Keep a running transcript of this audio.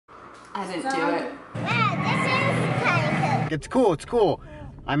I didn't do it. Yeah, this is kind of good. It's cool, it's cool.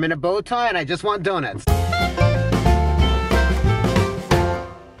 I'm in a bow tie and I just want donuts.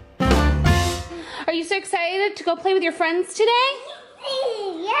 Are you so excited to go play with your friends today?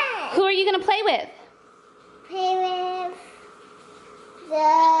 Yeah. Who are you gonna play with? Play with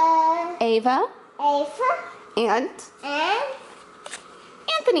the Ava and and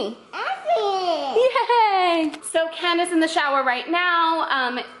Anthony. Anthony. Yay! So Ken is in the shower right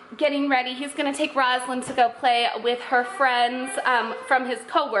now, getting ready. He's gonna take Rosalind to go play with her friends from his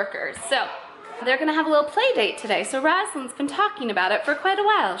co-workers. So they're gonna have a little play date today. So Rosalind's been talking about it for quite a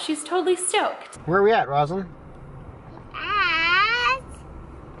while. She's totally stoked. Where are we at, Rosalind?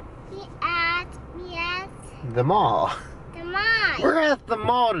 We at The mall. the mall. We're at the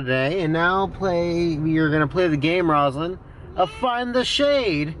mall today and now we are gonna play the game, Rosalind, of Find the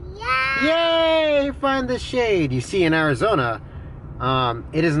Shade. Yeah. Yay! Find the shade. You see, in Arizona,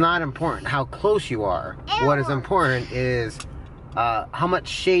 it is not important how close you are. What is important is how much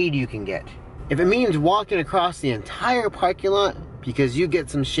shade you can get. If it means walking across the entire parking lot because you get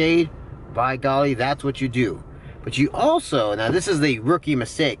some shade, by golly, that's what you do. But you also, now this is the rookie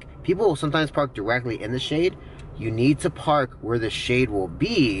mistake, people will sometimes park directly in the shade. You need to park where the shade will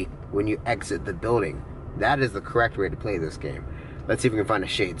be when you exit the building. That is the correct way to play this game. Let's see if we can find a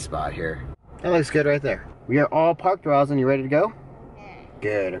shade spot here. That looks good right there. We are all parked, Rosalind. You ready to go?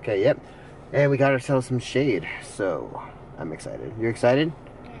 Good, okay, yep. And we got ourselves some shade, so I'm excited. You're excited?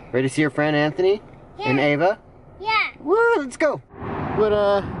 Ready to see your friend Anthony? Yeah. And Ava? Yeah. Woo, let's go. What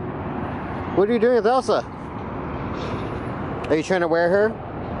are you doing with Elsa? Are you trying to wear her?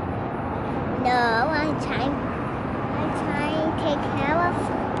 No, I'm trying to take care of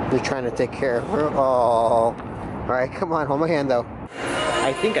her. You're trying to take care of her? Oh. All right, come on, hold my hand though.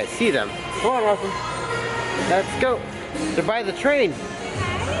 I think I see them. Come on, Rosalind. Let's go. They're by the train.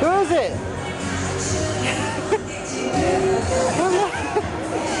 Who is it?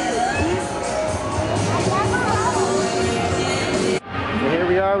 So here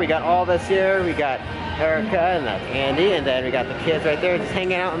we are. We got all this here. We got Erica and that's Andy, and then we got the kids right there just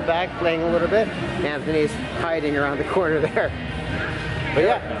hanging out in the back, playing a little bit. Anthony's hiding around the corner there. But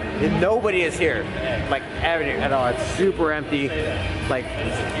yeah, nobody is here, like at all. It's super empty, like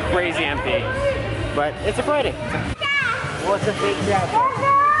crazy empty. But it's a Friday. What's a big giraffe?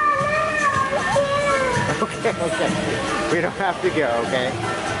 Okay, okay. We don't have to go, okay?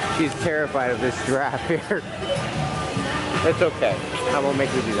 She's terrified of this giraffe here. It's okay. I won't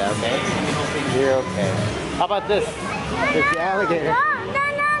make you do that, okay? You're okay. How about this? It's the alligator.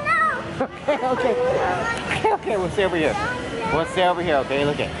 No. Okay. Okay, we'll stay over here. We'll stay over here, okay?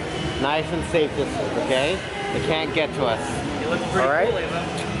 Look at nice and safe distance, okay? They can't get to us. It looks pretty all right? cool, Ava.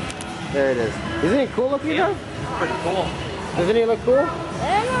 There it is. Isn't it cool looking, Yeah, though? it's pretty cool. Doesn't he look cool?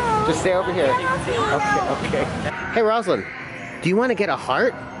 Just stay over here. Okay. Hey, Rosalind, do you want to get a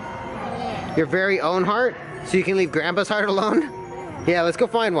heart? Your very own heart? So you can leave Grandpa's heart alone? Yeah, let's go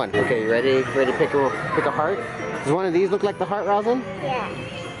find one. Okay, you ready? Ready to pick a heart? Does one of these look like the heart, Rosalind? Yeah.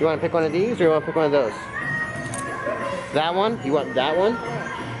 You want to pick one of these or you want to pick one of those? That one? You want that one?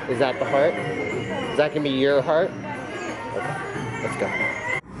 Is that the heart? Is that going to be your heart? Okay, let's go.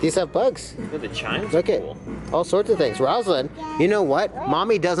 These have bugs. Look at the chimes. Look at Cool. all sorts of things. Rosalind, you know what?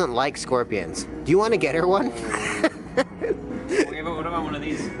 Mommy doesn't like scorpions. Do you want to get her one? Okay, but what about one of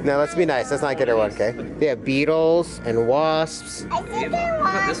these? No, let's be nice. Let's not get her one, okay? They have beetles and wasps. I think Ava, I what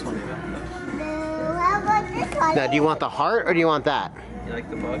about this want. one, Ava? How about this one? Now, do you want the heart or do you want that? You like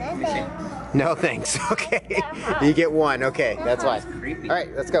the bug? Let me see. No, thanks. Okay. You get one. Okay, that's fine. Creepy. All right,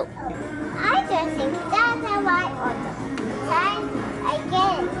 let's go. I just think that's a right order.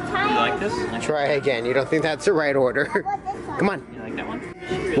 You like this? Try again. You don't think that's the right order? Come on. You like that one?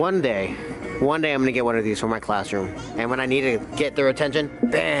 One day I'm gonna get one of these for my classroom. And when I need to get their attention,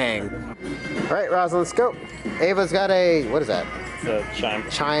 bang. All right, Rosalind, let's go. Ava's got a, what is that? It's a chime.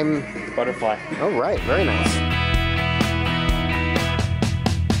 Chime. Butterfly. Oh, right, very nice.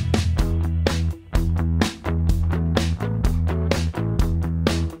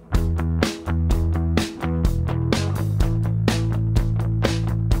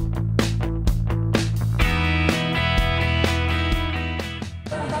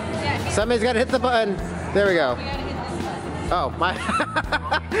 Somebody's got to hit the button. There we go. Oh, my.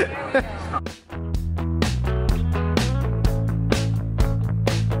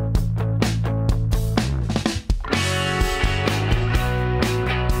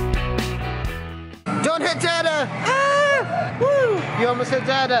 Don't hit Dada! Ah! Woo! You almost hit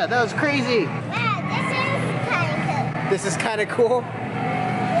Dada. That was crazy. Yeah, This is kind of cool.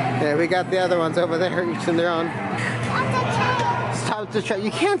 Yeah, we got the other ones over there, each in their own. That's a chain. Stop stop the truck.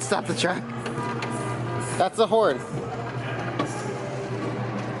 You can't stop the truck. That's the horn. Stop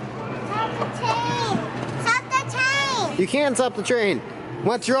the train. Stop the train. You can't stop the train.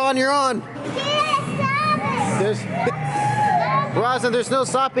 Once you're on, you're on. There's, Rosalind, there's no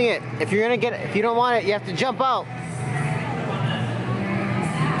stopping it. If you don't want it, you have to jump out.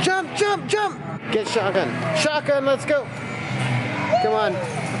 Jump, jump, jump. Get shotgun. Shotgun, let's go. Come on.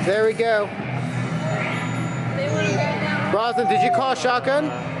 There we go. Rosalind, did you call shotgun?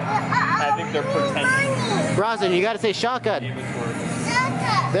 I think they're pretending. Rosalind, you gotta say shotgun.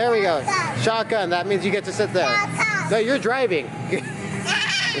 There we go. Shotgun, that means you get to sit there. No, you're driving.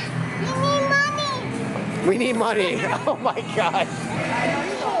 We need money. Oh my gosh.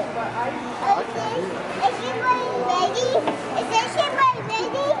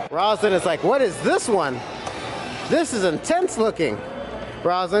 Rosalind is like, what is this one? This is intense looking.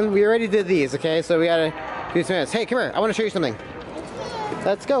 Rosalind, we already did these, okay? So we gotta do some minutes. Hey, come here. I want to show you something.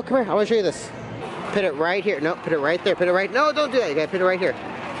 Let's go. Come here. I want to show you this. Put it right here. No, put it right there. Put it right. No, don't do that. You gotta put it right here.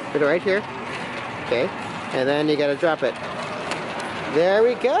 Put it right here. Okay. And then you gotta drop it. There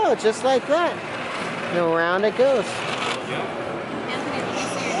we go. Just like that. And around it goes.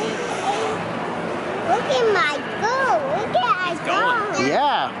 Look at my goal. Look at my goal.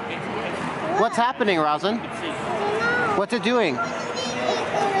 Yeah. What's happening, Rosalind? What's it doing?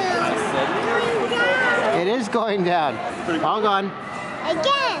 It is going down. All gone.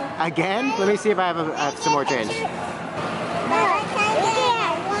 Again. Again? Let me see if I have some more change.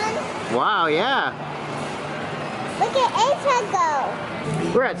 Wow, yeah. Look at Asa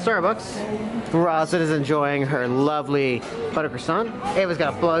go. We're at Starbucks. Rosalind is enjoying her lovely butter croissant. Ava's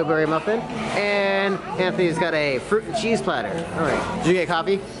got a blueberry muffin. And Anthony's got a fruit and cheese platter. All right. Did you get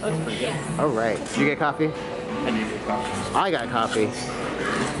coffee? That's pretty good. All right. Did you get coffee? I need your coffee. I got coffee.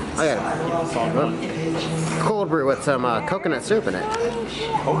 I got cold brew with some coconut syrup in it.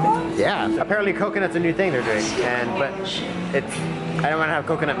 Coconut? Yeah. Apparently coconut's a new thing they're doing. But I don't want to have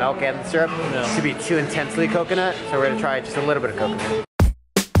coconut milk and syrup to be too intensely coconut. So we're going to try just a little bit of coconut.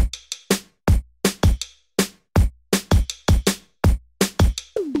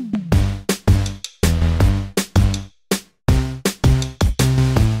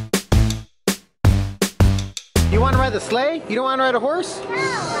 You want to ride the sleigh? You don't want to ride a horse? No.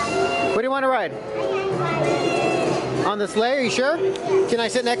 What do you want to ride? On the sleigh, are you sure? Can I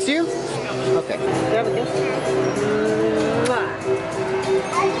sit next to you? Okay. Have a kiss.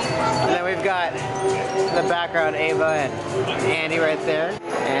 And then we've got in the background Ava and Andy right there.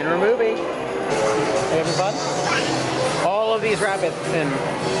 And we're moving. Are you having fun? All of these rabbits and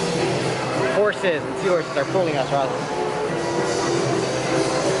horses and seahorses are pulling us around.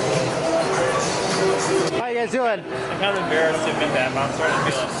 How you guys doing? I'm kind of embarrassed to admit that, but I'm starting to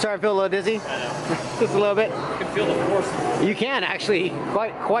feel it. Starting to feel a little dizzy? I know. Just a little bit? I can feel the force. You can actually,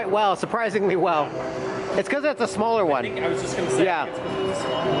 quite well, surprisingly well. It's because it's a smaller one. I was just going to say, Yeah. it's because it's a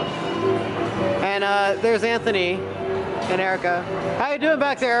small one. And there's Anthony and Erica. How you doing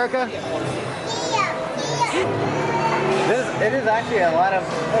back there, Erica? It is actually a lot of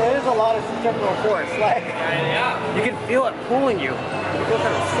centrifugal force. Like, Yeah. you can feel it pulling you. You feel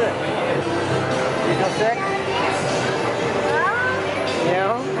kind of sick. You feel sick? You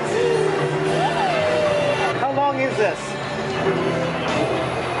know? How long is this?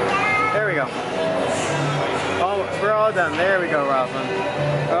 There we go. Oh, we're all done. There we go, Rosalind.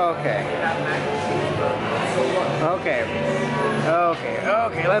 Okay. Okay. Okay.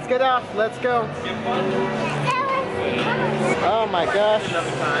 Okay. Let's get off. Let's go. Oh my gosh.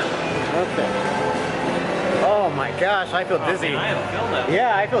 Okay. Oh my gosh, I feel dizzy. I haven't felt that.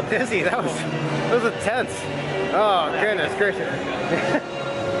 Yeah, I feel dizzy. That was intense. Oh goodness gracious.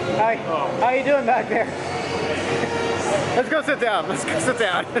 How you doing back there? Let's go sit down. Let's go sit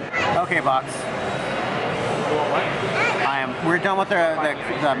down. Okay, Box. We're done with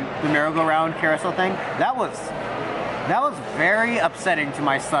the merry-go-round carousel thing. That was very upsetting to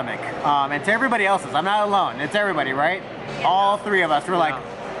my stomach, and to everybody else's. I'm not alone. It's everybody, right? All three of us were like,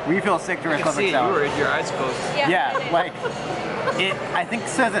 we feel sick to our stomachs. You were with your eyes closed. Yeah, like I think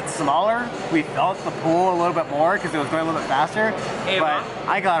since it's smaller, we felt the pool a little bit more because it was going a little bit faster. Hey, but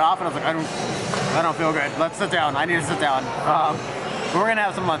I got off and I was like, I don't feel good. Let's sit down. I need to sit down. We're gonna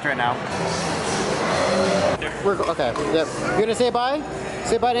have some lunch right now. Okay. Yep. You gonna say bye?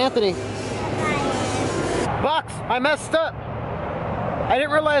 Say bye to Anthony. Box, I messed up. I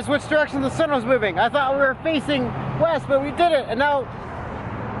didn't realize which direction the sun was moving. I thought we were facing west, but we didn't, and now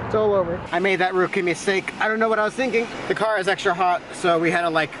it's all over. I made that rookie mistake. I don't know what I was thinking. The car is extra hot, so we had to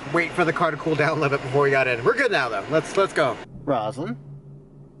like wait for the car to cool down a little bit before we got in. We're good now though. Let's go. Rosalind.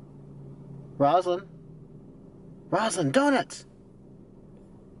 Rosalind. Rosalind, donuts.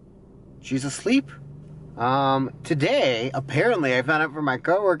 she's asleep. Today, apparently, I found out from my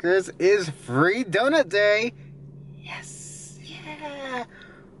coworkers, is free donut day. Yes, yeah,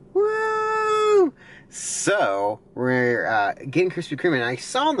 woo! So, we're getting Krispy Kreme, and I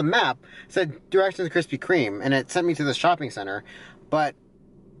saw on the map, it said directions to Krispy Kreme, and it sent me to the shopping center, but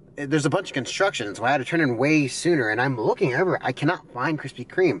there's a bunch of construction, so I had to turn in way sooner, and I'm looking everywhere. I cannot find Krispy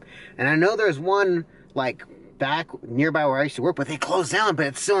Kreme, and I know there's one, like, back nearby where I used to work, but they closed down, but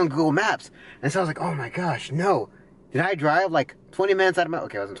it's still on Google Maps. And so I was like, oh my gosh, no. Did I drive like 20 minutes out of my,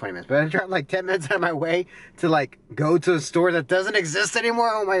 okay, it wasn't 20 minutes, but I drove like 10 minutes out of my way to like go to a store that doesn't exist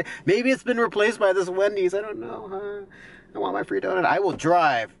anymore? Oh my, maybe it's been replaced by this Wendy's, I don't know, huh? I want my free donut. I will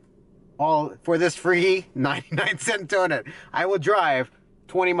drive all, for this free 99-cent donut, I will drive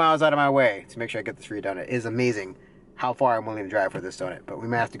 20 miles out of my way to make sure I get this free donut. It is amazing how far I'm willing to drive for this donut, but we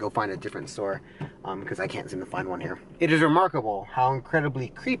may have to go find a different store because I can't seem to find one here. It is remarkable how incredibly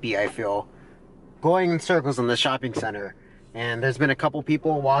creepy I feel going in circles in the shopping center, and there's been a couple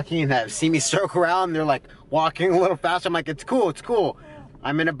people walking that have seen me circle around, and they're like walking a little faster. I'm like, it's cool, it's cool.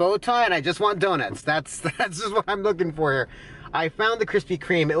 I'm in a bow tie and I just want donuts. That's just what I'm looking for here. I found the Krispy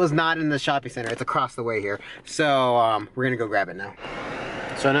Kreme. It was not in the shopping center. It's across the way here. So we're gonna go grab it now.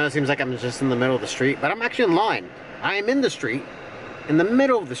 So I know it seems like I'm just in the middle of the street, but I'm actually in line. I am in the street, in the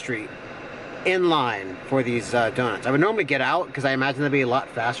middle of the street, in line for these donuts. I would normally get out because I imagine that'd be a lot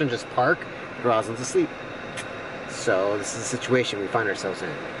faster and just park, but Rosalind's asleep. So this is the situation we find ourselves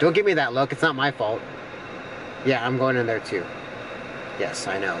in. Don't give me that look, it's not my fault. Yeah, I'm going in there too. Yes,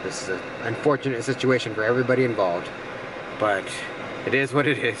 I know, this is an unfortunate situation for everybody involved, but it is what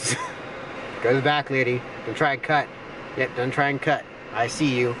it is. Go to the back, lady. Don't try and cut. Yeah, don't try and cut. I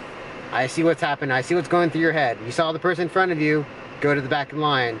see you. I see what's happened. I see what's going through your head. You saw the person in front of you. Go to the back of the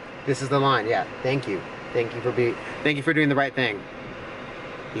line. This is the line. Yeah. Thank you. Thank you for doing the right thing.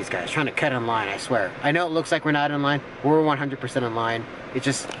 These guys trying to cut in line, I swear. I know it looks like we're not in line. We're 100% in line. It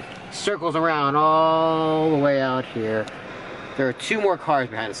just circles around all the way out here. There are 2 more cars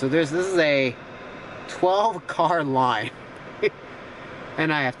behind us. So this is a 12-car line.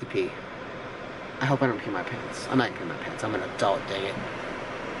 And I have to pee. I hope I don't pee my pants. I'm not peeing my pants. I'm an adult, dang it.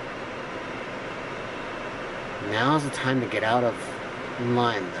 Now's the time to get out of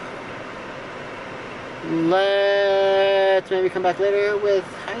line, though. Let's maybe come back later with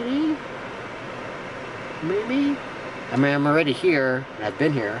Heidi? Maybe? I mean, I'm already here, and I've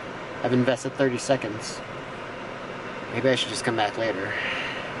been here. I've invested 30 seconds. Maybe I should just come back later.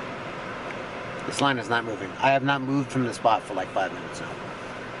 This line is not moving. I have not moved from the spot for like 5 minutes now.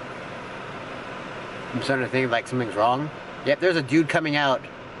 I'm starting to think like something's wrong. Yep, there's a dude coming out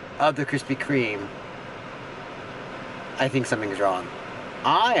of the Krispy Kreme. I think something's wrong.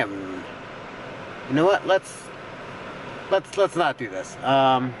 You know what? Let's not do this.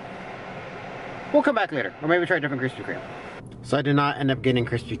 We'll come back later, or maybe try a different Krispy Kreme. So I did not end up getting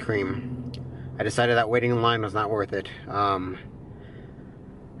Krispy Kreme. I decided that waiting in line was not worth it.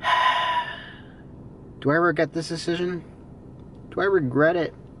 Do I regret this decision? Do I regret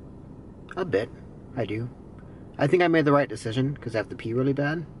it? A bit. I do. I think I made the right decision because I have to pee really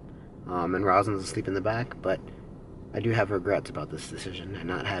bad. And Rosalind's asleep in the back, but I do have regrets about this decision and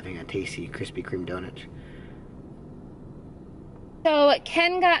not having a tasty Krispy Kreme donut. So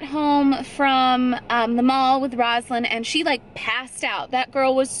Ken got home from the mall with Rosalind, and she like passed out. That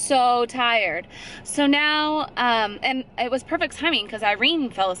girl was so tired. So now, and it was perfect timing because Irene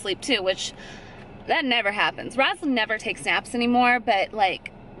fell asleep too, which that never happens. Rosalind never takes naps anymore, but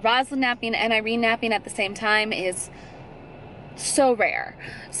like Rosalind napping and Irene napping at the same time is so rare.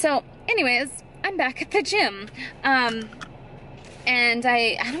 So anyways, I'm back at the gym. And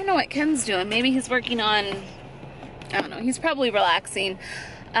I don't know what Ken's doing. Maybe he's working on, I don't know, he's probably relaxing,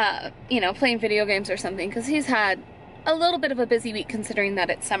 you know, playing video games or something, because he's had a little bit of a busy week considering that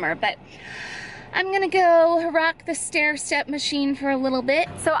it's summer. But I'm gonna go rock the stair step machine for a little bit.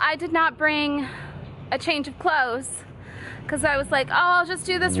 So I did not bring a change of clothes because I was like, oh, I'll just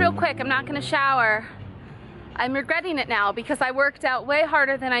do this real quick. I'm not gonna shower. I'm regretting it now because I worked out way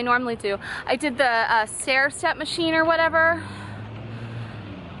harder than I normally do. I did the stair step machine or whatever,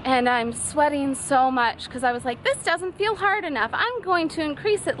 and I'm sweating so much because I was like, this doesn't feel hard enough. I'm going to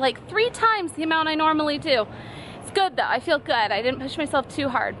increase it like 3 times the amount I normally do. It's good though, I feel good. I didn't push myself too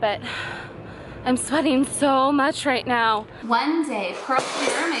hard, but I'm sweating so much right now. One day, Pearl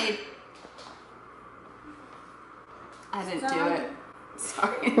the Mermaid, I didn't do it.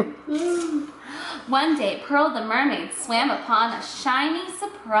 Sorry. One day, Pearl the Mermaid swam upon a shiny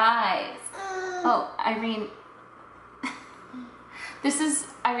surprise. Oh, Irene. This is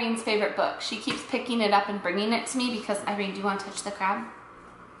Irene's favorite book. She keeps picking it up and bringing it to me because, Irene, do you want to touch the crab?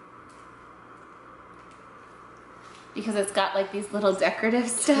 because it's got like these little decorative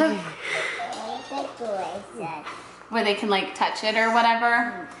stuff where they can like touch it or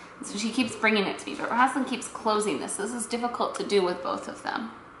whatever. So she keeps bringing it to me, but Rosalind keeps closing this. This is difficult to do with both of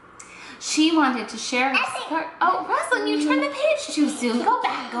them. She wanted to share her start. Oh, Rosalind, you turned the page too soon. Go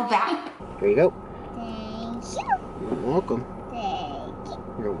back, go back. There you go. Thank you. You're welcome. Thank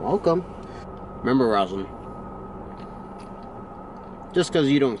you. You're welcome. Remember, Rosalind, just because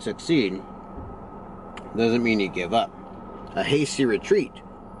you don't succeed doesn't mean you give up. A hasty retreat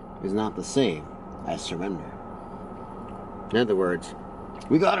is not the same as surrender. In other words,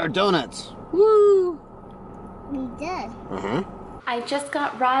 we got our donuts. Woo! We did. Uh-huh. I just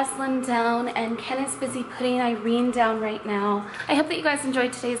got Rosalind down and Ken is busy putting Irene down right now. I hope that you guys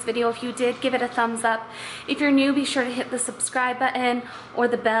enjoyed today's video. If you did, give it a thumbs up. If you're new, be sure to hit the subscribe button or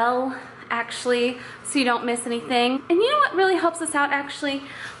the bell, actually, so you don't miss anything. And you know what really helps us out, actually?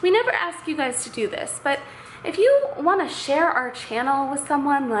 We never ask you guys to do this, but if you want to share our channel with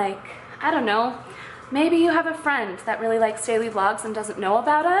someone, like, I don't know, maybe you have a friend that really likes daily vlogs and doesn't know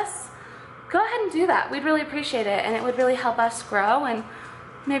about us, go ahead and do that. We'd really appreciate it, and it would really help us grow and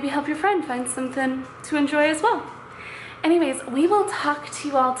maybe help your friend find something to enjoy as well. Anyways, we will talk to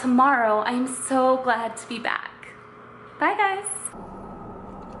you all tomorrow. I'm so glad to be back. Bye, guys.